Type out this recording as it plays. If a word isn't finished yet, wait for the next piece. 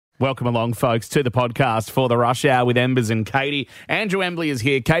Welcome along, folks, to the podcast for the Rush Hour with Embers and Katie. Andrew Embley is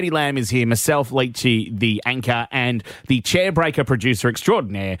here, Katie Lamb is here, myself, Leachy, the anchor, and the chairbreaker producer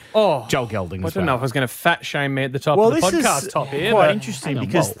extraordinaire, Joel Gelding. I don't know if I was going to fat shame me at the top Well, of the this podcast is top here. quite but interesting hang on,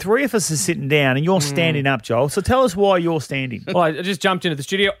 because whoa. three of us are sitting down and you're standing up, Joel. So tell us why you're standing. Well, I just jumped into the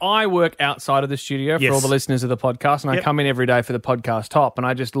studio. I work outside of the studio for Yes. all the listeners of the podcast, and I come in every day for the podcast top. And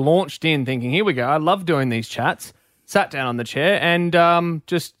I just launched in thinking, here we go. I love doing these chats. Sat down on the chair and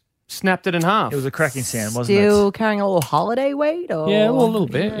just snapped it in half. It was a cracking sound, wasn't Still carrying a little holiday weight? Or? Yeah, well, a little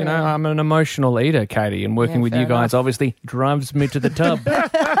bit. You know, I'm an emotional eater, Katie, and working with fair you guys enough. obviously drives me to the tub.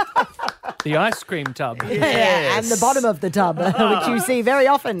 The ice cream tub. Yeah, and the bottom of the tub, which you see very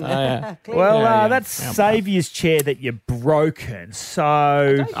often. Yeah. it? Well, Yeah. that's Saviour's chair that you've broken. So,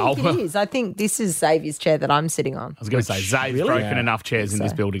 I think it is. I think this is Saviour's chair that I'm sitting on. I was going to say, Zave's really? broken enough chairs in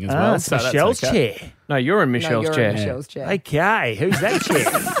this building as well. that's so that's Michelle's okay. chair. No, you're in No, Michelle's you're chair. in Michelle's chair. Okay, who's that chair?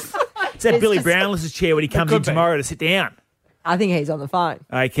 Is that Billy Brownless's chair when he comes in could be. tomorrow to sit down? I think he's on the phone.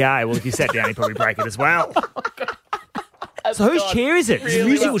 Okay, well, if you sat down, he'd probably break it as well. So whose chair is it? It's a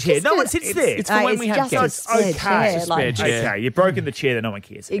musical chair. No one sits there. It's for when we have just a guests. spare Okay. chair, It's a like- spare chair. Okay, you've broken the chair that no one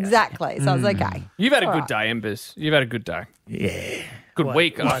cares about. Exactly. So it's okay. You've had a All good right. day, Embers. You've had a good day. Yeah. Good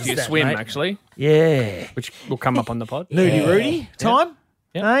week what's after your that, swim, mate? actually, Yeah. which will come up on the pod. Nudie Rudy time?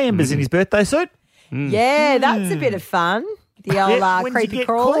 Yeah. Hey, Embers in his birthday suit. Yeah, that's a bit of fun. The old Yeah, when did you creepy get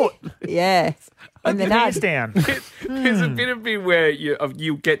crawly. caught? Yeah. And Put then your hands down. There's a bit of me where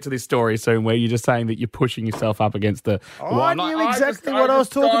you get to this story soon where you're just saying that you're pushing yourself up against the wall. knew exactly what I was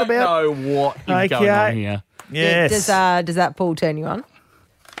talking about. I don't know what is going on here. Yes. Does that pool turn you on?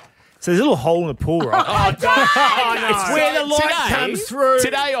 So there's a little hole in the pool, right? It's where the light comes through.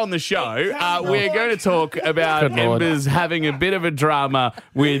 Today on the show, we're going to talk about Good Lord. Embers having a bit of a drama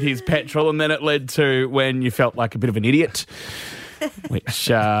with his petrol, and then it led to when you felt like a bit of an idiot, which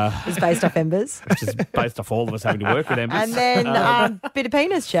It's based off Embers. is based off all of us having to work with Embers. And then bit of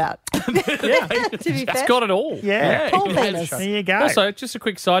penis chat. To be It's fair. got it all. Yeah. Pool penis. There you go. Also, just a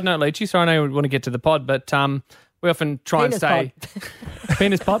quick side note, Leachy. So I know we want to get to the pod, but we often try Penis and stay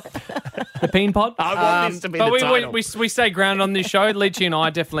penis pod, the peen pod. I want this to be but the we title. stay grounded on this show. Leachy and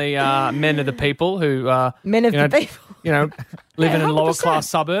I definitely men of the people who Men of you know, the people. You know, living in a 100%. lower class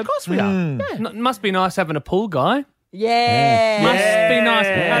suburb. Of course we are. Must be nice having a pool guy. Yeah. Must be nice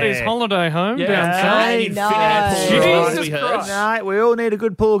Yeah. at his holiday home down south. I know. Jesus Christ. No, we all need a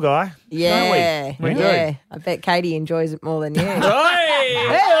good pool guy. Yeah. We do. Yeah. I bet Katie enjoys it more than you. Hey!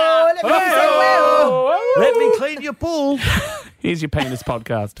 Hey-oh, let me say well. Let me clean your pool. Here's your penis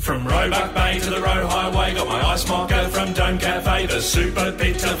podcast. From Roebuck Bay to the Road Highway, got my ice mocha from Dome Cafe, the Super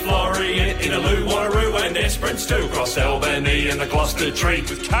Pizza Florian, Inaloo, Wanneroo and Esperance too, across Albany and the Gloucester Treat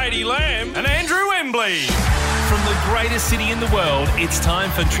with Katie Lamb and Andrew Embley. From the greatest city in the world, it's time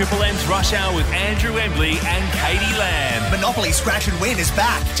for Triple M's Rush Hour with Andrew Embley and Katie Lamb. Monopoly Scratch and Win is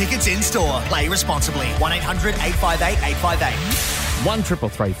back. Tickets in store. Play responsibly. 1-800-858-858.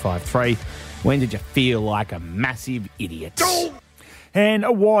 13353. When did you feel like a massive idiot? And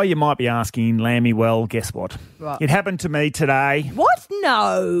why, you might be asking, Lammy, well, guess what? What? It happened to me today. What?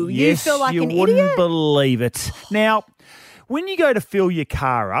 No. You Yes, feel like you an wouldn't idiot? believe it. Now, when you go to fill your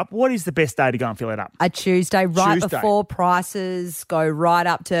car up, what is the best day to go and fill it up? A Tuesday, right Tuesday. before prices go right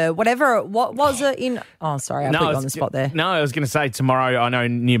up to whatever. What was it in? Oh, sorry, I put you on the spot there. No, I was going to say tomorrow, I know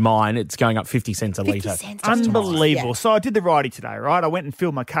near mine, it's going up 50 cents a 50 litre. cents. just Unbelievable. tomorrow. So I did the righty today, right? I went and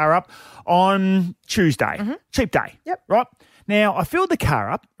filled my car up on Tuesday. Cheap day. Yep. Right? Now, I filled the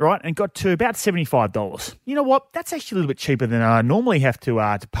car up, right, and got to about $75. You know what? That's actually a little bit cheaper than I normally have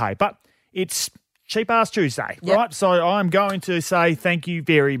to pay, but it's cheap-ass Tuesday, Yep. right? So I'm going to say thank you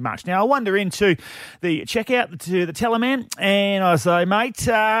very much. Now, I wander into the checkout to the teller man, and I say, mate,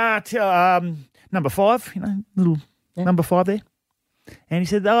 number 5, little number 5 there. And he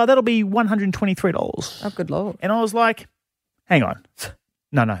said, that'll be $123. Oh, good Lord. And I was like, hang on.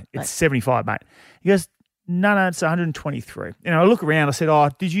 No, it's 75, mate. He goes, no, it's 123. And I look around, I said,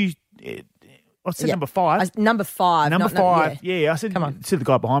 did you, I said Yeah. number 5. Number 5. Number not- 5, yeah. yeah. I said, Come on. to the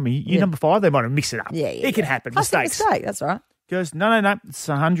guy behind me, you Yeah. number 5? They might have mixed it up. Yeah. It can happen, Classic mistakes. mistake, that's all right. He goes, no, it's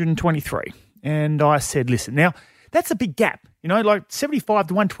 123. And I said, listen, now, that's a big gap. Like 75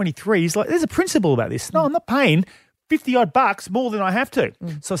 to 123 is like, there's a principle about this. No, I'm not paying 50-odd bucks more than I have to.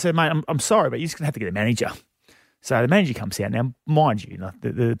 So I said, mate, I'm sorry, but you're just going to have to get a manager. So the manager comes out. Now, mind you,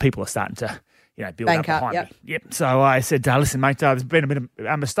 the people are starting to, build Bank up up, behind me. Yep. So I said, listen, mate, there's been a bit of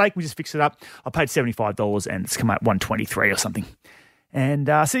a mistake. We just fixed it up. I paid $75 and it's come out 123 or something. And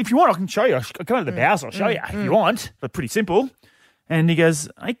I said, if you want, I can show you. I'll come out to the Bowser. I'll show you if you want. But pretty simple. And he goes,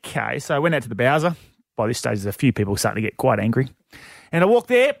 okay. So I went out to the Bowser. By this stage, there's a few people starting to get quite angry. And I walk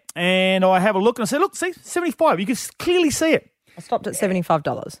there and I have a look and I say, look, see, 75. You can clearly see it. I stopped at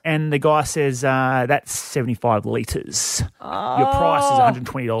 $75. And the guy says, that's 75 litres. Your price is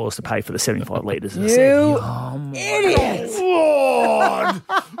 $120 to pay for the 75 litres. And I said, oh, idiot. God.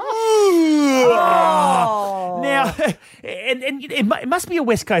 Now, and it must be a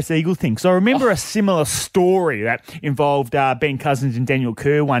West Coast Eagle thing. So I remember a similar story that involved Ben Cousins and Daniel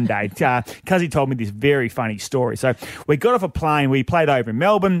Kerr one day. Cuzzy told me this very funny story. So we got off a plane. We played over in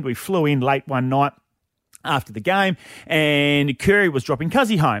Melbourne. We flew in late one night after the game, and Curry was dropping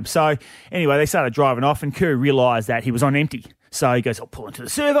Cuzzy home. So anyway, they started driving off, and Curry realised that he was on empty. So he goes, I'll pull into the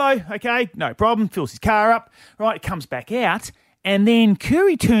servo. Okay, no problem. Fills his car up. Right, comes back out. And then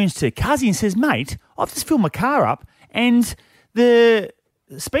Curry turns to Cuzzy and says, mate, I've just filled my car up and the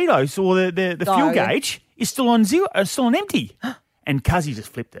speedos or the fuel gauge is still on empty. And Cuzzy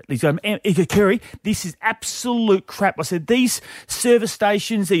just flipped it. He's going, Curry, this is absolute crap. I said, these service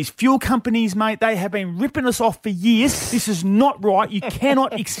stations, these fuel companies, mate, they have been ripping us off for years. This is not right. You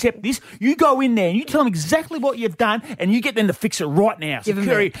cannot accept this. You go in there and you tell them exactly what you've done and you get them to fix it right now. So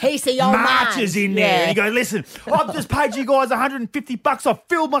Curry marches in there and he goes, listen, I've just paid you guys $150. I've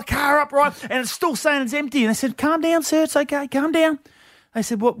filled my car up, right, and it's still saying it's empty. And they said, calm down, sir. It's okay. Calm down. They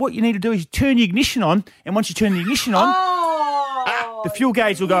said, what you need to do is turn the ignition on, and once you turn the ignition on, the fuel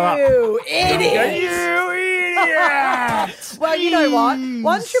gauge will go up. You idiot! You idiot! Well, you know what?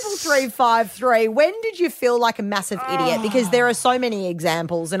 133353. When did you feel like a massive idiot? Because there are so many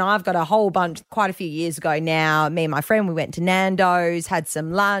examples, and I've got a whole bunch. Quite a few years ago now, me and my friend, we went to Nando's, had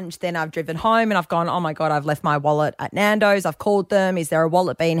some lunch. Then I've driven home, and I've gone, oh my God, I've left my wallet at Nando's. I've called them. Is there a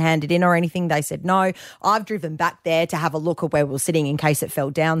wallet being handed in or anything? They said no. I've driven back there to have a look at where we were sitting in case it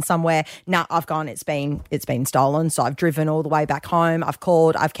fell down somewhere. No, I've gone, it's been stolen. So I've driven all the way back home. I've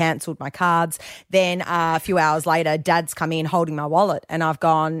called. I've cancelled my cards. Then a few hours later, Dad's come in holding my wallet, and I've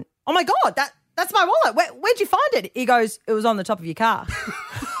gone, oh my God, that's my wallet. Where'd you find it? He goes, it was on the top of your car.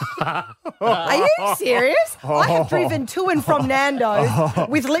 Are you serious? I have driven to and from Nando's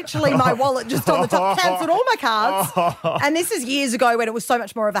with literally my wallet just on the top, cancelled all my cards. And this is years ago when it was so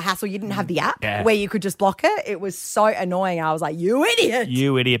much more of a hassle. You didn't have the app where you could just block it. It was so annoying. I was like, you idiot.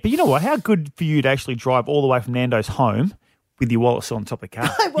 You idiot. But you know what? How good for you to actually drive all the way from Nando's home with your wallet still on top of the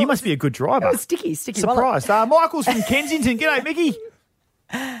car. Well, you must be a good driver. It was sticky Surprised. wallet. Michael's from Kensington. G'day, Mickey.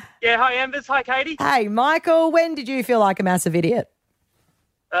 Yeah, hi Embers, hi Katie. Hey, Michael, when did you feel like a massive idiot?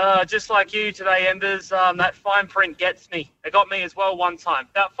 Just like you today, Embers, that fine print gets me. It got me as well one time.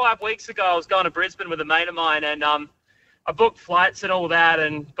 About 5 weeks ago, I was going to Brisbane with a mate of mine, and I booked flights and all that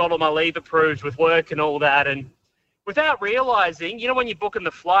and got all my leave approved with work and all that. And without realising, you know when you're booking the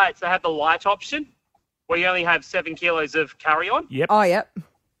flights, they have the light option where you only have 7 kilos of carry-on? Yep. Oh, yep.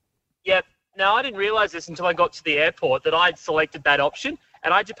 Yep. Now, I didn't realise this until I got to the airport that I'd selected that option,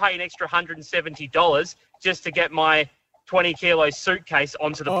 and I had to pay an extra $170 just to get my 20-kilo suitcase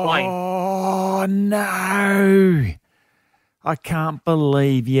onto the plane. Oh, no. I can't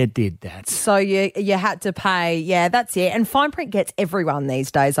believe you did that. So you had to pay. Yeah, that's it. And fine print gets everyone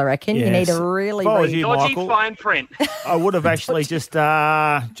these days, I reckon. Yes. You need to really read. Dodgy fine print. I would have actually just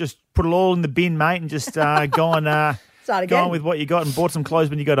put it all in the bin, mate, and just gone with what you got and bought some clothes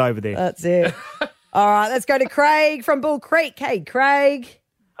when you got over there. That's it. All right, let's go to Craig from Bull Creek. Hey, Craig.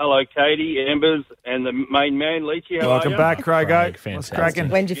 Hello, Katie, Embers, and the main man, Leachy. Welcome back, Craig. What's cracking?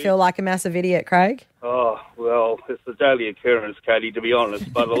 When did you feel like a massive idiot, Craig? Oh, well, it's a daily occurrence, Katie, to be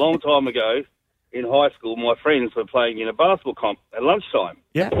honest. But a long time ago, in high school, my friends were playing in a basketball comp at lunchtime.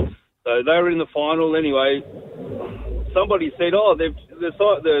 Yeah. So they were in the final anyway. Somebody said,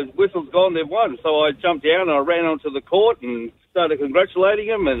 the whistle's gone, they've won. So I jumped down and I ran onto the court and started congratulating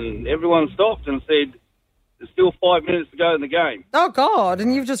them, and everyone stopped and said, there's still 5 minutes to go in the game. Oh, God,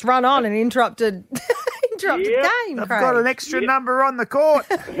 and you've just run on and interrupted game, I've Craig. got an extra number on the court.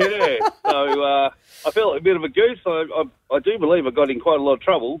 Yeah, so I felt a bit of a goose. I do believe I got in quite a lot of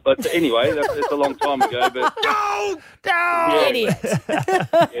trouble, but anyway, it's a long time ago. But No! Idiot.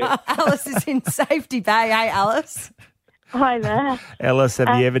 Yeah. Alice is in Safety Bay. Hey, Alice. Hi there. Alice,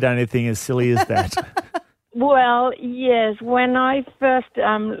 have you ever done anything as silly as that? Well, yes. When I first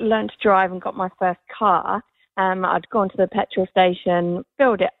learned to drive and got my first car, I'd gone to the petrol station,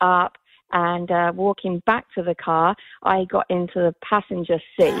 filled it up, and walking back to the car, I got into the passenger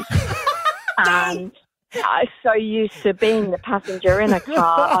seat. And I was so used to being the passenger in a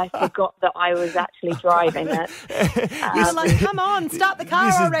car, I forgot that I was actually driving it. You're like, come on, start the car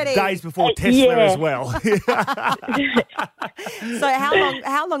This is already. days before Tesla Yeah. as well. So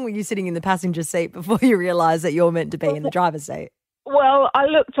how long were you sitting in the passenger seat before you realised that you're meant to be in the driver's seat? Well, I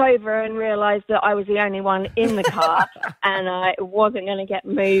looked over and realised that I was the only one in the car and I wasn't going to get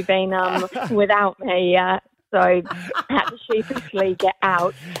moving without me. So I had to sheepishly get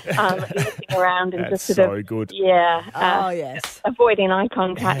out, looking around and That's just sort of... so good. Yeah. Oh, yes. Avoiding eye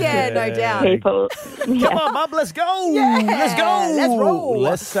contact. Yeah, no doubt. People. Come on, Mum, let's go. Yeah, Let's go. let's roll.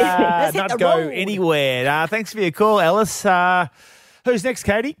 Let's Let's hit not the go road. anywhere. Thanks for your call, Ellis. Who's next,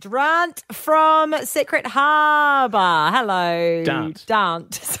 Katie? Durant from Secret Harbour. Hello. Dant.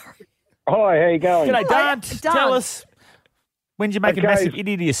 Sorry. Hi, how you going? G'day, Dant. Dant. Tell us, when did you make a Okay. massive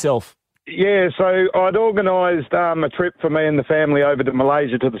idiot of yourself? Yeah, so I'd organised a trip for me and the family over to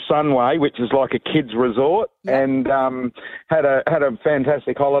Malaysia to the Sunway, which is like a kids' resort, and had a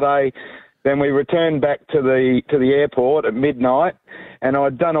fantastic holiday. Then we returned back to the airport at midnight, and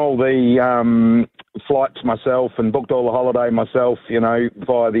I'd done all the flights myself and booked all the holiday myself,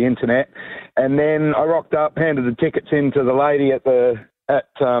 via the internet. And then I rocked up, handed the tickets in to the lady at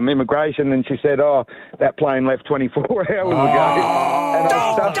immigration, and she said, "Oh, that plane left 24 hours ago." And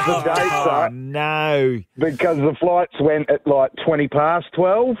I stuffed the dates up No. because the flights went at like 20 past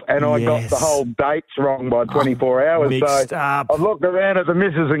 12, and I got the whole dates wrong by 24 hours. Mixed So up. I looked around at the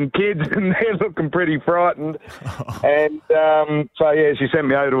missus and kids, and they're looking pretty frightened. And so, yeah, she sent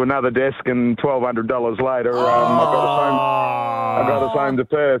me over to another desk, and $1,200 later, I got us home to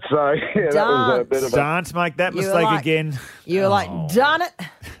Perth. So, yeah, that was a bit of a... Don't make that You were mistake like- again. You were like, done it.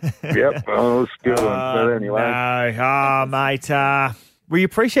 Yep, oh, it was a good one. But anyway. No. Oh, mate. We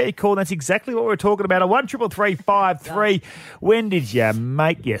appreciate your call. That's exactly what we're talking about. 1-333-553. When did you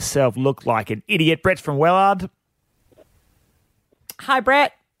make yourself look like an idiot? Brett's from Wellard. Hi,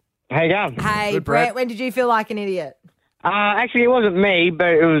 Brett. How you going? Hey, Good, Brett. Brett. When did you feel like an idiot? Actually, it wasn't me, but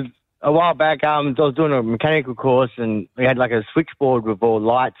it was a while back. I was doing a mechanical course, and we had like a switchboard with all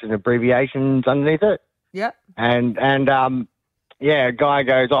lights and abbreviations underneath it. Yep. And yeah, a guy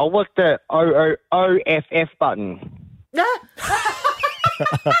goes, "Oh, what's the OFF button?"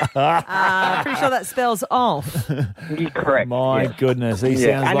 Pretty sure that spells off. You're correct. My yes. goodness. He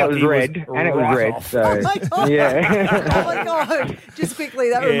Yeah, sounds and like it was he red. was And it was right red. off. So Oh my God. yeah. Oh my God. Just quickly,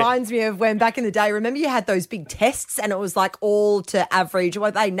 that reminds me of when back in the day, remember you had those big tests and it was like all to average,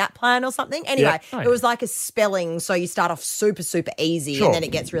 what they, NAPLAN or something? Anyway, Yeah. it was like a spelling. So you start off super, super easy Sure. and then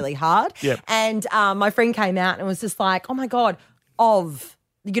it gets really hard. Yep. And my friend came out and was just like, oh my God,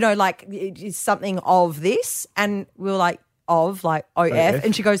 like it's something of this. And we were like, like OF.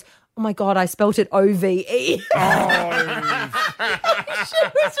 And she goes, oh my God, I spelt it OVE. She was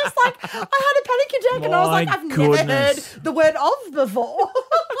just like, I had a panic attack and I was like, My I've never goodness. heard the word of before. I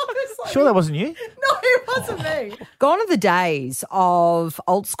was like, Sure that wasn't you? no, it wasn't me. Gone are the days of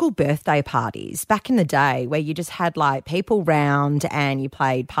old school birthday parties back in the day where you just had like people round and you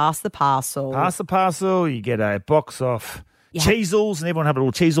played pass the parcel. Pass the parcel, you get a box off cheesels, and everyone have a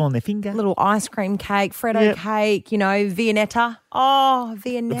little cheesel on their finger. Little ice cream cake, Freddo Yep. cake, Viennetta. Oh,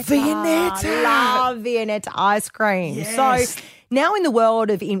 Viennetta. Viennetta. Love Viennetta ice cream. Yes. So now in the world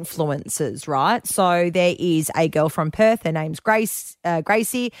of influencers, right? So there is a girl from Perth. Her name's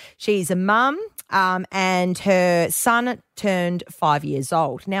Gracie. She's a mum and her son turned 5 years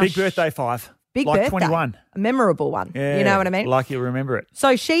old. Now, Big birthday, 5. Big like birthday. 21. A memorable one. Yeah, You know what I mean? Like you'll remember it.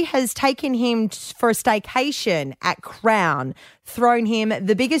 So she has taken him for a staycation at Crown, thrown him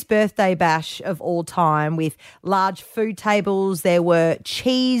the biggest birthday bash of all time with large food tables. There were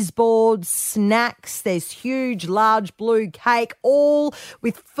cheese boards, snacks. There's huge, large blue cake, all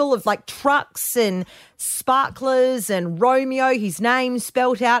full of like trucks and sparklers and Romeo, his name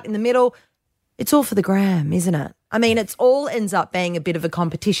spelt out in the middle. It's all for the gram, isn't it? I mean, it's all ends up being a bit of a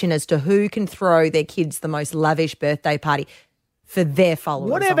competition as to who can throw their kids the most lavish birthday party for their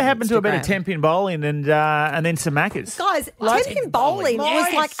followers. Whatever on happened to a bit of Instagram. 10-pin bowling and then some Maccas? Guys, Like- 10-pin bowling My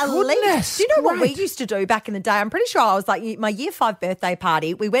was like elite. goodness, Do you know what we great. used to do back in the day? I'm pretty sure I was like my year 5 birthday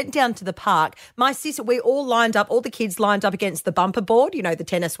party. We went down to the park. My sister, we all lined up, all the kids lined up against the bumper board, the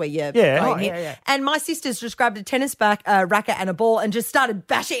tennis where you Yeah. go Oh, in here. yeah. And my sisters just grabbed a tennis racket and a ball and just started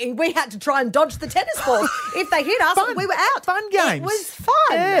bashing. And we had to try and dodge the tennis balls. If they hit us, we were out. Fun games. It was fun.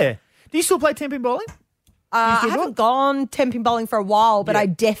 Yeah. Do you still play 10-pin bowling? I haven't gone 10-pin bowling for a while, but I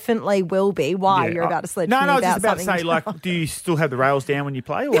definitely will be. Why? Yeah. You're about to sledge No, me I was just about about to something. say, like, do you still have the rails down when you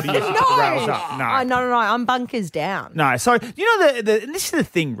play, or do you just put the rails up? No. I'm bunkers down. No, so you know and this is the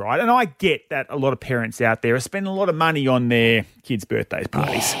thing, right? And I get that a lot of parents out there are spending a lot of money on their kids' birthdays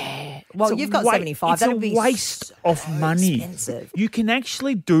parties. Well, It's a you've got 75. It's That'd a be waste of money. expensive. You can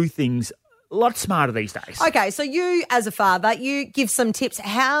actually do things a lot smarter these days. Okay, so you, as a father, you give some tips.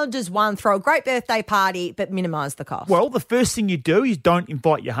 How does one throw a great birthday party but minimise the cost? Well, the first thing you do is don't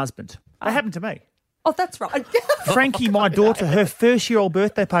invite your husband. That happened to me. Oh, that's right. Frankie, my daughter, her first-year-old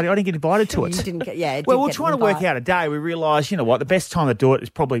birthday party, I didn't get invited to it. You didn't get, Well, we're trying to work out a day. We realised, you know what, the best time to do it is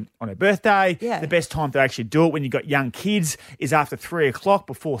probably on her birthday. Yeah. The best time to actually do it when you've got young kids is after 3 o'clock,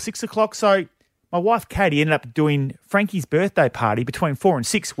 before 6 o'clock. So my wife, Katie, ended up doing Frankie's birthday party between 4 and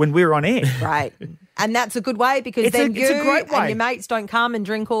 6 when we were on air. Right. And that's a good way because It's a great way. and your mates don't come and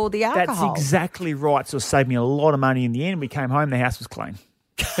drink all the alcohol. That's exactly right. So it saved me a lot of money in the end. We came home, the house was clean.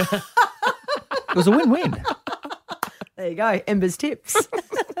 It was a win-win. There you go. Embers tips.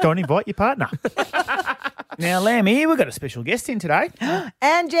 Don't invite your partner. Now, Lammy, we've got a special guest in today.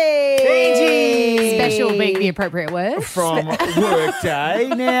 Angie. Special being the appropriate word. From Workday.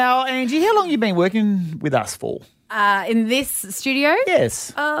 Now, Angie, how long have you been working with us for? In this studio?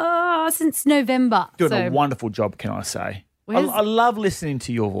 Yes. Since November. Doing a wonderful job, can I say. Where's- I love listening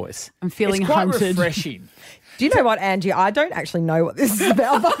to your voice. I'm feeling it's quite hunted. refreshing. Do you know what, Angie? I don't actually know what this is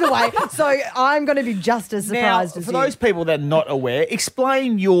about, by the way. So I'm going to be just as surprised Now, as for you. those people that are not aware,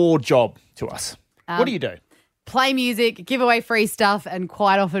 explain your job to us. What do you do? Play music, give away free stuff, and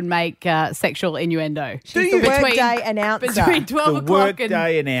quite often make sexual innuendo. She's the workday announcer. Between 12 The o'clock and workday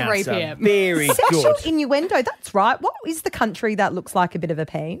 3 announcer. p.m. Very Sexual good. innuendo, that's right. What is the country that looks like a bit of a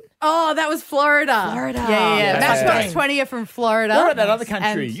peen? Oh, that was Florida. Florida. Yeah. That's Matchbox right. 20 are from Florida. What about that other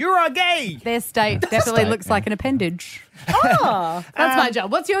country? And You're a gay. their state definitely looks like an appendage. Oh. That's my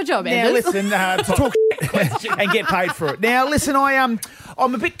job. What's your job, Now, Anders? listen, to talk and get paid for it. Now, listen, I'm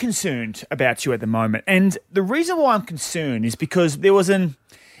a bit concerned about you at the moment. And the reason why I'm concerned is because there was an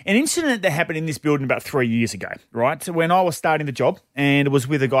incident that happened in this building about 3 years ago, right? So when I was starting the job, and it was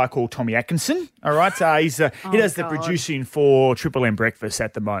with a guy called Tommy Atkinson, all right? He does the producing for Triple M Breakfast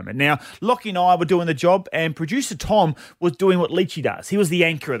at the moment. Now, Lockie and I were doing the job, and producer Tom was doing what Leachy does. He was the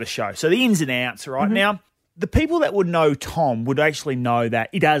anchor of the show. So the ins and outs, all right? Now, the people that would know Tom would actually know that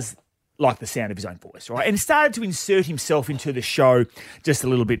he does like the sound of his own voice, right? And started to insert himself into the show just a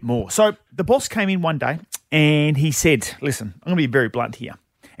little bit more. So the boss came in one day and he said, listen, I'm going to be very blunt here.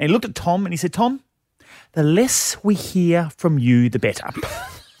 And he looked at Tom and he said, Tom, the less we hear from you, the better.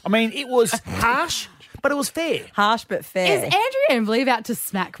 I mean, it was harsh, but it was fair. Harsh but fair. Is Andrew Embley about to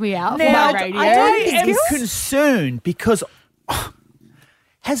smack me out Now, for my radio? I am concerned because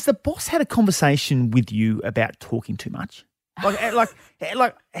has the boss had a conversation with you about talking too much? Like,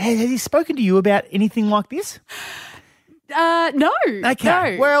 has he spoken to you about anything like this? No. Okay.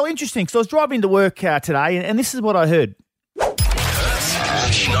 No. Well, interesting. Because I was driving to work today, and this is what I heard.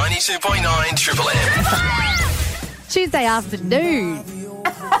 92.9 Triple M. Tuesday afternoon.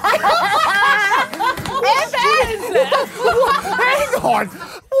 Hang on.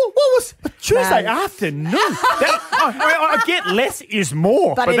 What was Tuesday afternoon? I get less is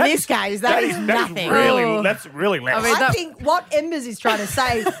more. But in that this case, that is nothing. That's really less. I think what Embers is trying to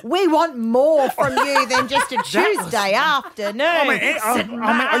say, we want more from you than just a Tuesday afternoon. I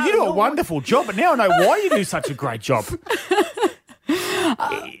mean, you do a wonderful job, but now I know why you do such a great job.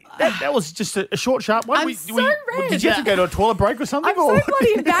 That was just a short, sharp one. I'm so red. Did you have to go to a toilet break or something? I'm so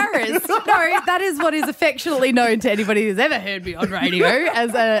bloody embarrassed. No, that is what is affectionately known to anybody who's ever heard me on radio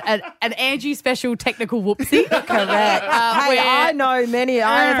as an Angie special technical whoopsie. Correct. Hey, I know many.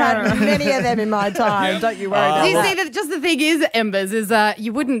 I've had many of them in my time. Don't you worry about You that. see, just the thing is, Embers, is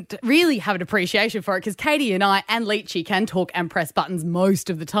you wouldn't really have an appreciation for it because Katie and I and Leachy can talk and press buttons most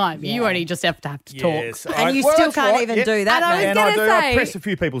of the time. You only just have to Yes. talk. And you still can't even do that, And I was mate. And I going do. to I say, press a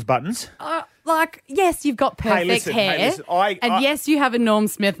few people's buttons. like, yes, you've got perfect listen, hair. listen, and yes, you have a Norm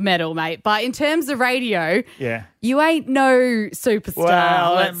Smith medal, mate. But in terms of radio, Yeah. you ain't no superstar.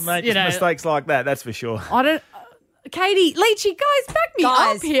 Well, Let's, make you know, mistakes like that, that's for sure. I don't. Katie, Leachy, guys, back me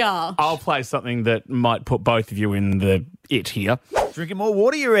up here. I'll play something that might put both of you in the it here. Drinking more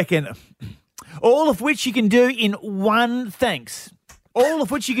water, you reckon? All of which you can do in one thanks. All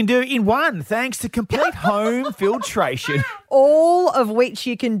of which you can do in one thanks to complete home filtration. All of which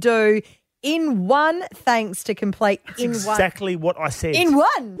you can do in one thanks to complete That's exactly what I said. In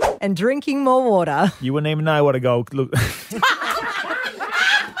one. And drinking more water. You wouldn't even know what a goal look.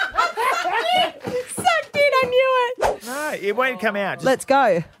 Sucked in, I knew it. No, it won't come out. Just Let's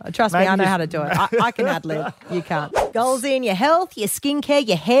go. Trust me, Maybe I know just- how to do it. I can ad lib. You can't. Goals in your health, your skincare,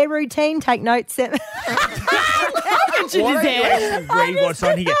 your hair routine. Take notes. Why don't you actually read what's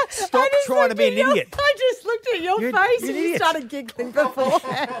on here? Stop trying to be an idiot. I just looked at your You're face an and you idiot. started giggling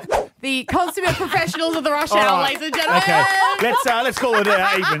beforehand. The consummate professionals of the rush All hour, right. ladies and gentlemen. Okay, let's call it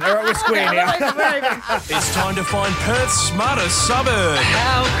even. All right, we're square now. It's time to find Perth's smartest suburb.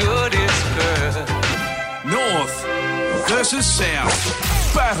 How good is Perth? North versus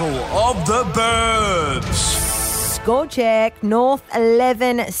South. Battle of the Burbs. Score check. North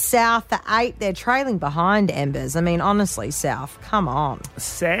 11, South 8. They're trailing behind Embers. I mean, honestly, South, come on.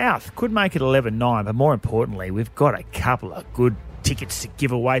 South could make it 11-9, but more importantly, we've got a couple of good tickets to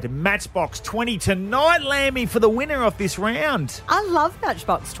give away to Matchbox 20 tonight, Lammy, for the winner of this round. I love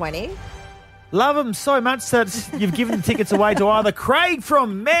Matchbox 20. Love them so much that you've given the tickets away to either Craig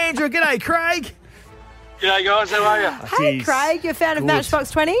from Mandurah. G'day, Craig. G'day, guys. How are you? Hey, Craig, you're a fan of Matchbox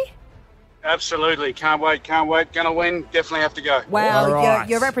 20? Absolutely. Can't wait. Gonna win. Definitely have to go. Well,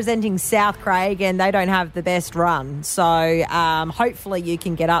 you're representing South, Craig, and they don't have the best run. So hopefully you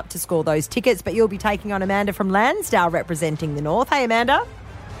can get up to score those tickets, but you'll be taking on Amanda from Lansdale representing the North. Hey, Amanda.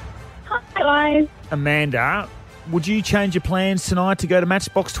 Hi, guys. Amanda, would you change your plans tonight to go to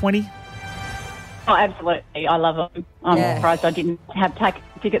Matchbox 20? Oh, absolutely. I love them. I'm surprised I didn't have taken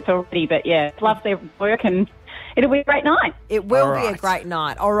tickets already, but yeah, love their work and it'll be a great night. It will be a great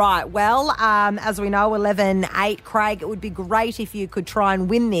night. All right. Well, as we know, 11-8, Craig, it would be great if you could try and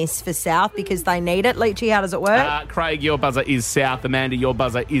win this for South because they need it. Leachy, how does it work? Craig, your buzzer is South. Amanda, your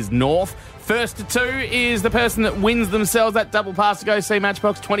buzzer is North. First to 2 is the person that wins themselves that double pass to go see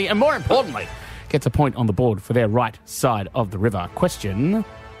Matchbox 20. And more importantly, gets a point on the board for their right side of the river. Question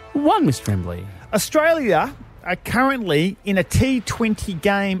 1, Mr. Embley. Australia are currently in a T20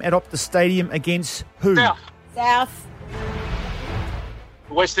 game at Optus Stadium against who? South.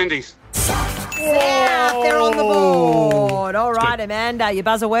 West Indies. South, they're on the board. All right, Amanda, your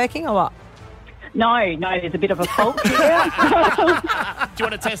buzzer working or what? No, there's a bit of a fault here. Do you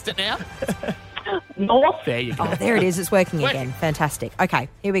want to test it now? North. There you go. Oh, there it is. It's working again. Fantastic. Okay,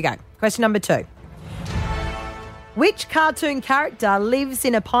 here we go. Question number 2. Which cartoon character lives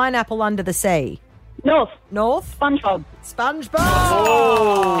in a pineapple under the sea? North. SpongeBob. SpongeBob.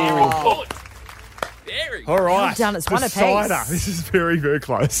 Oh. Very All right. Well done. It's one apiece. Decider. This is very, very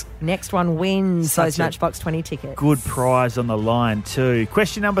close. Next one wins Such those a Matchbox 20 tickets. Good prize on the line too.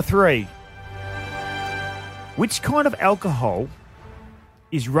 Question number 3. Which kind of alcohol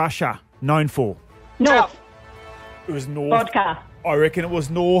is Russia known for? North. It was North. Vodka. I reckon it was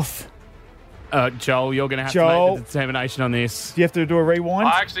North. Joel, you're going to have to make the determination on this. Do you have to do a rewind?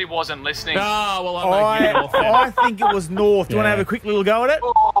 I actually wasn't listening. Oh, well, I'm making it North then. I think it was North. Do you want to have a quick little go at it?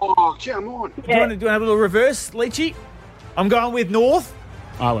 Oh, come on. Do you want to have a little reverse, Leachy? I'm going with North.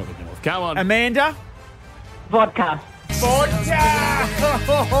 I went with North. Come on. Amanda? Vodka. Vodka!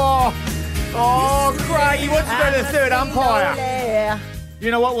 Oh, Craig, he wants to go to the third umpire. Yeah. You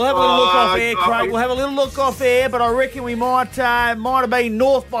know what? We'll have a little look off air, Craig. We'll have a little look off air, but I reckon we might have been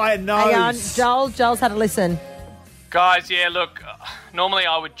North by a nose. Hang on, Joel's had a listen. Guys, yeah, look, normally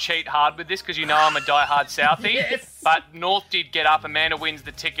I would cheat hard with this because you know I'm a diehard Southie. Yes. But North did get up. Amanda wins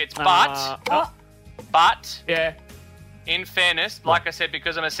the tickets. But yeah, in fairness, like I said,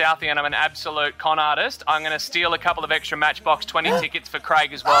 because I'm a Southie and I'm an absolute con artist, I'm going to steal a couple of extra Matchbox 20 tickets for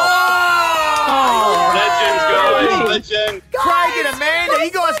Craig as well. Legends, guys. Legend. Craig and Amanda,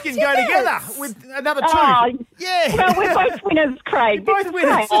 you guys can go together with another 2. Yeah. Well, we're both winners, Craig. Both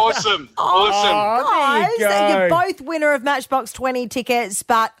winners. Awesome. Oh, there you Guys, go. you're both winner of Matchbox 20 tickets,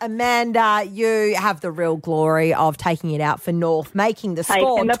 but Amanda, you have the real glory of taking it out for North, making the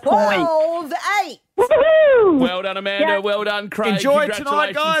score Taking the point. 12-8. Woohoo! well done, Amanda. Yeah. Well done, Craig. Enjoy it tonight,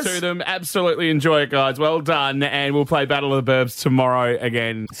 Congratulations guys. to them. Absolutely enjoy it, guys. Well done. And we'll play Battle of the Burbs tomorrow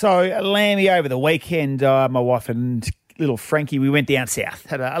again. So, Lammy, over the weekend, my wife and little Frankie, we went down south.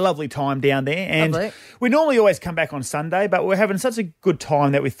 Had a lovely time down there. And Lovely. we normally always come back on Sunday, but we're having such a good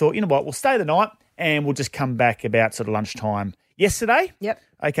time that we thought, you know what, we'll stay the night and we'll just come back about sort of lunchtime yesterday. Yep.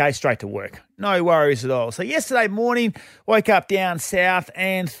 Okay, straight to work. No worries at all. So yesterday morning, woke up down south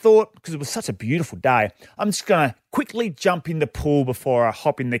and thought, because it was such a beautiful day, I'm just going to quickly jump in the pool before I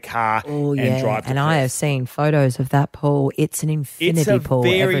hop in the car and drive to and I Perth. have seen photos of that pool. It's an infinity It's a pool,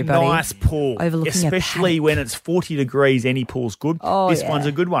 very everybody. nice pool, Overlooking a especially paddock. when it's 40 degrees. Any pool's good. Oh, this yeah. one's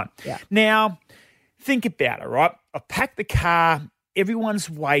a good one. Yeah. Now, think about it, right? I've packed the car. Everyone's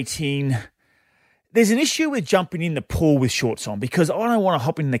waiting. There's an issue with jumping in the pool with shorts on because I don't want to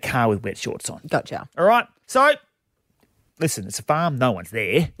hop in the car with wet shorts on. Gotcha. All right? So, listen, it's a farm. No one's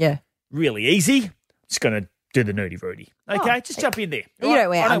there. Yeah. Really easy. Just going to do the nudie-roody. Okay? Just jump in there. You all right? don't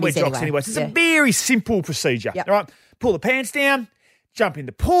wear I don't wear undies jocks anyway. anyway. So it's Yeah. a very simple procedure. Yep. All right? Pull the pants down, jump in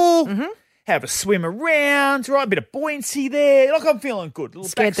the pool, have a swim around, right? A bit of buoyancy there. Like I'm feeling good. Little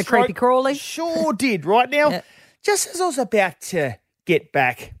Scared the backstroke. creepy crawly? Sure did. Right now, Yeah. just as I was about to get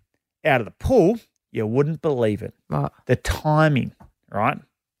back out of the pool, you wouldn't believe it. What? The timing, right?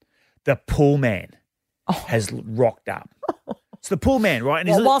 The pool man has rocked up. So the pool man, right? And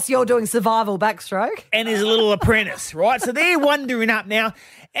Well, whilst you're doing survival backstroke. and his little apprentice, right? So they're wandering up now.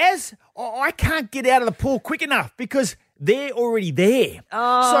 As I can't get out of the pool quick enough because they're already there.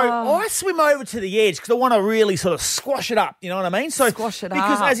 Oh. So I swim over to the edge because I want to really sort of squash it up. You know what I mean? So Squash it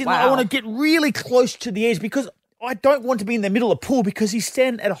because up, as in wow. I want to get really close to the edge because I don't want to be in the middle of the pool because he's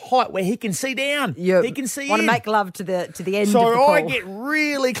standing at a height where he can see down. He can see Want to in. make love to the end of the So pool. I get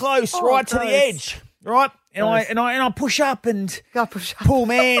really close, Oh, right to the gross. edge, right? And Gross. I push up and pool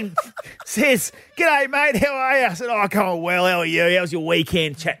man says, "G'day, mate. How are you?" I said, "Oh, come on, well. How are you? How was your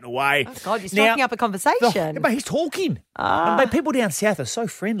weekend?" Chatting away. Oh, God, you're striking up a conversation. But he's talking. And mate, people down south are so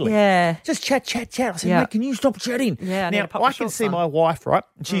friendly. Yeah. Just chat. I said, Yeah. "Mate, can you stop chatting?" Yeah, I need to Now pop my I can shorts see on. my wife, right?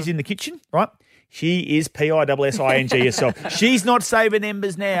 And she's in the kitchen, right? She is PISSING herself. She's not saving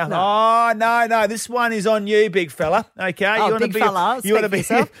Embers now. Oh, no. This one is on you, big fella. Okay. Oh, you wanna big be fella, you want to speak be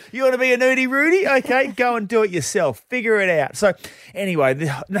for yourself. you want to be a nudie Rudy? Okay, go and do it yourself. Figure it out. So anyway,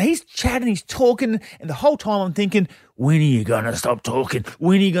 he's chatting, he's talking, and the whole time I'm thinking, when are you going to stop talking?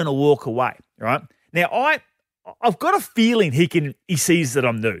 When are you going to walk away? Right? Now, I've got a feeling he sees that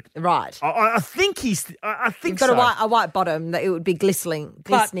I'm nude. Right. I think I think You've got so. a white bottom that it would be glistening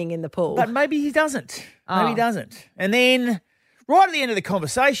in the pool. But maybe he doesn't. Maybe Oh. he doesn't. And then right at the end of the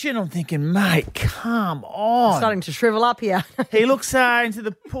conversation, I'm thinking, mate, come on. Starting to shrivel up here. He looks into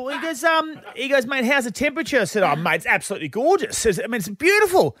the pool. He goes, mate, how's the temperature? I said, oh, mate, it's absolutely gorgeous. I mean, it's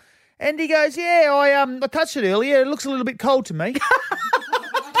beautiful. And he goes, yeah, I touched it earlier. It looks a little bit cold to me.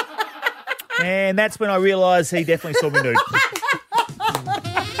 And that's when I realised he definitely saw me nude.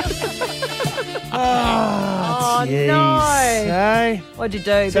 Oh, jeez. no. Eh? What'd you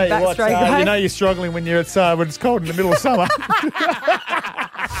do? Tell Big you what, backstroke, you know you're struggling when it's cold in the middle of summer.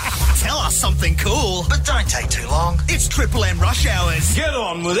 Tell us something cool, but don't take too long. It's Triple M Rush Hours. Get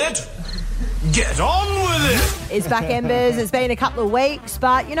on with it. Get on with it. It's back, Embers. It's been a couple of weeks,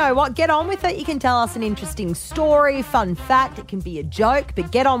 but you know what? Get on with it. You can tell us an interesting story, fun fact. It can be a joke,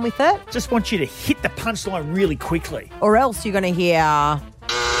 but get on with it. Just want you to hit the punchline really quickly. Or else you're going to hear...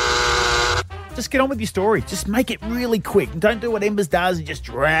 Just get on with your story. Just make it really quick. Don't do what Embers does. He just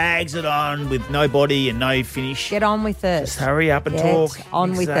drags it on with no body and no finish. Get on with it. Just hurry up and Get talk.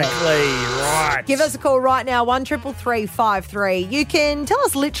 on with it. Exactly. Right. Give us a call right now, 133353. You can tell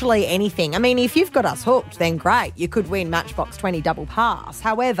us literally anything. I mean, if you've got us hooked, then great. You could win Matchbox 20 double pass.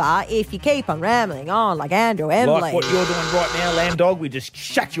 However, if you keep on rambling on like Andrew Embley... Like what you're doing right now, Lamb Dog, we just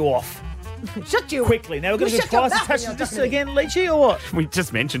shut you off. Shut you quickly. Now we're going to Shut get your price mouth when attached you're to this talking to me. again, Leachy, or what? We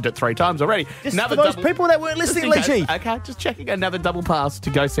just mentioned it 3 times already. Just for those people that weren't listening, Just in Leachy. case. Okay, just checking another double pass to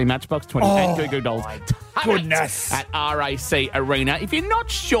go see Matchbox 20 Oh, and Goo Goo Dolls. goodness. At RAC Arena. If you're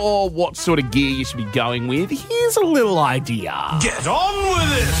not sure what sort of gear you should be going with, here's a little idea. Get on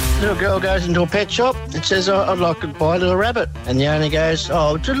with it. Little girl goes into a pet shop and says, I'd like to buy a little rabbit. And the owner goes,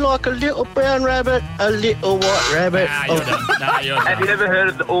 oh, would you like a little brown rabbit, a little white rabbit? Have you ever heard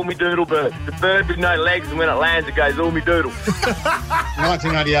of the All Me Doodle bird? The bird with no legs, and when it lands, it goes All Me Doodle.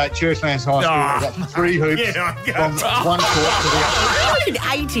 1988, Churchlands High School. I got 3 hoops from one court to the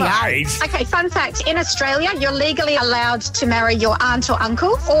other. 88. Okay, fun fact. In Australia, you're legally allowed to marry your aunt or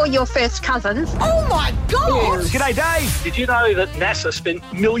uncle or your first cousins. Oh, my God. G'day, Dave. Did you know that NASA spent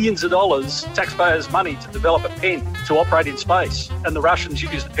millions of dollars, taxpayers' money, to develop a pen to operate in space, and the Russians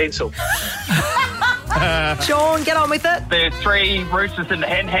used a pencil? Sean, get on with it. There's 3 roosters in the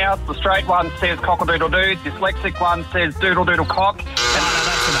hen house. The straight one says cock-a-doodle-doo. Dyslexic one says doodle-doodle-cock.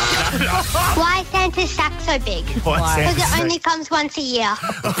 Why is Santa's sack so big? Why is Because Santa's it only comes once a year.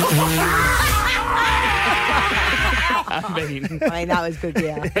 I mean, that was good,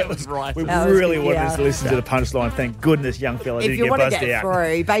 yeah. That was right. We That was really good, wanted yeah. to listen to the punchline. Thank goodness young fella If didn't you get want to buzzed get out.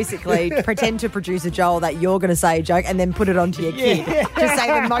 through, basically pretend to produce a Joel that you're going to say a joke and then put it onto your kid. Yeah. To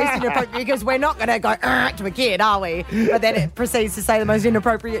say the most inappropriate, because we're not going to go to a kid, are we? But then it proceeds to say the most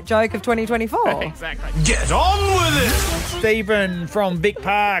inappropriate joke of 2024. Exactly. Get on with it. Stephen from Vic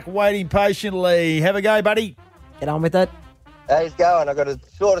Park, waiting patiently. Have a go, buddy. Get on with it. How's it going? I've got the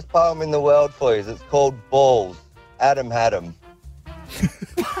shortest poem in the world for you. It's called Balls. Adam had 'em.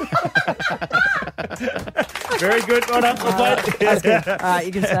 Very good. Well done. Well played. That's good. All right,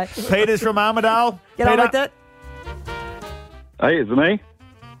 you can say. Peter's from Armidale. Get on Peter. with it. Hey, is it me?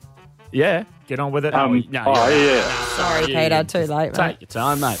 Yeah, get on with it. Sorry, Peter. Too late, mate. Take your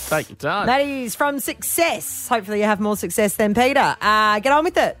time, mate. Take your time. Maddie's from Success. Hopefully you have more success than Peter. Get on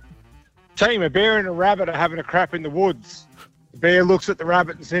with it. Team, a bear and a rabbit are having a crap in the woods. The bear looks at the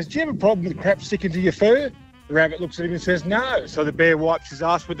rabbit and says, do you have a problem with crap sticking to your fur? The rabbit looks at him and says, no. So the bear wipes his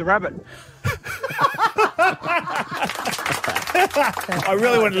ass with the rabbit. I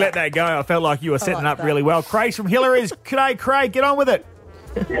really wouldn't let that go. I felt like you were setting up really well. Craig's from Hillary's. G'day, Craig. Get on with it.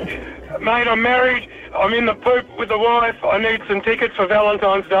 Mate, I'm married. I'm in the poop with the wife. I need some tickets for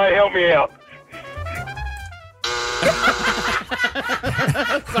Valentine's Day. Help me out.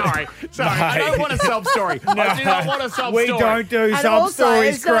 Sorry. I don't want a sob story. I do not want a sob story. We don't do And sob also,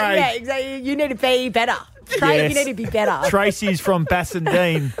 stories, it's not- Craig. Yeah, exactly. You need to be better. Craig, Yes. you need to be better. Tracy's from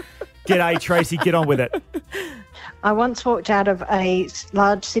Bassendean. G'day, Tracy. Get on with it. I once walked out of a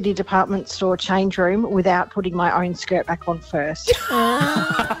large city department store change room without putting my own skirt back on first. Is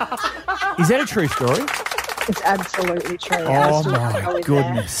that a true story? It's absolutely true. Oh, my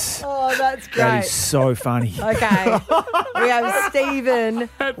goodness. Oh, that's great. That is so funny. Okay. We have Stephen,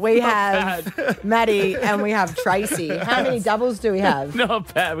 we have Maddie, and we have Tracy. How many doubles do we have?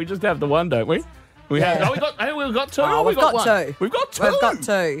 Not bad. We just have the one, don't we? We've got two. Oh, we've got one. two. We've got two. We've got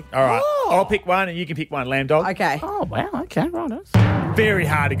two. All right. I'll pick one and you can pick one, Lamb Dog. Okay. Oh, wow. Okay, right. Very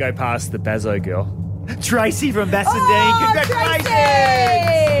hard to go past the Bazzo girl. Tracy from Bassendean. Congratulations.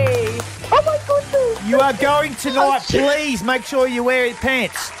 Tracy! Oh, my goodness. You are going tonight. Please make sure you wear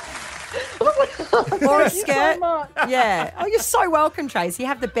pants. Or a skirt. Yeah. Oh, you're so welcome, Tracy.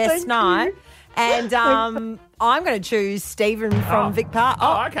 Have the best night. And I'm going to choose Stephen from Vic Park.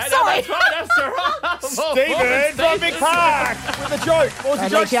 Oh, okay. Sorry. No, that's all right. Stephen from Vic Park with a joke. What was the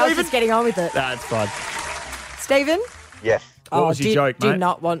joke, I was Stephen? just getting on with it. That's fine. Stephen? Yes. What was your joke, Do you mate?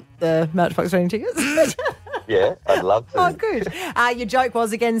 not want the Matchbox winning tickets? Yeah, I'd love to. Oh, good. Your joke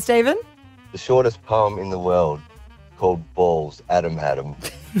was again, Stephen? The shortest poem in the world, called Balls, Adam had 'em.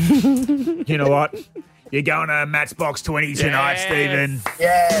 You know what? You're going to Matchbox 20 tonight, Stephen.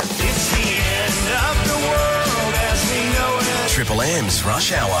 Yes. It's the end of the world as we know it. Triple M's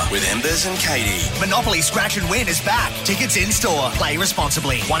Rush Hour with Embers and Katie. Monopoly Scratch and Win is back. Tickets in store. Play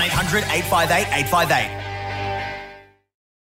responsibly. 1-800-858-858.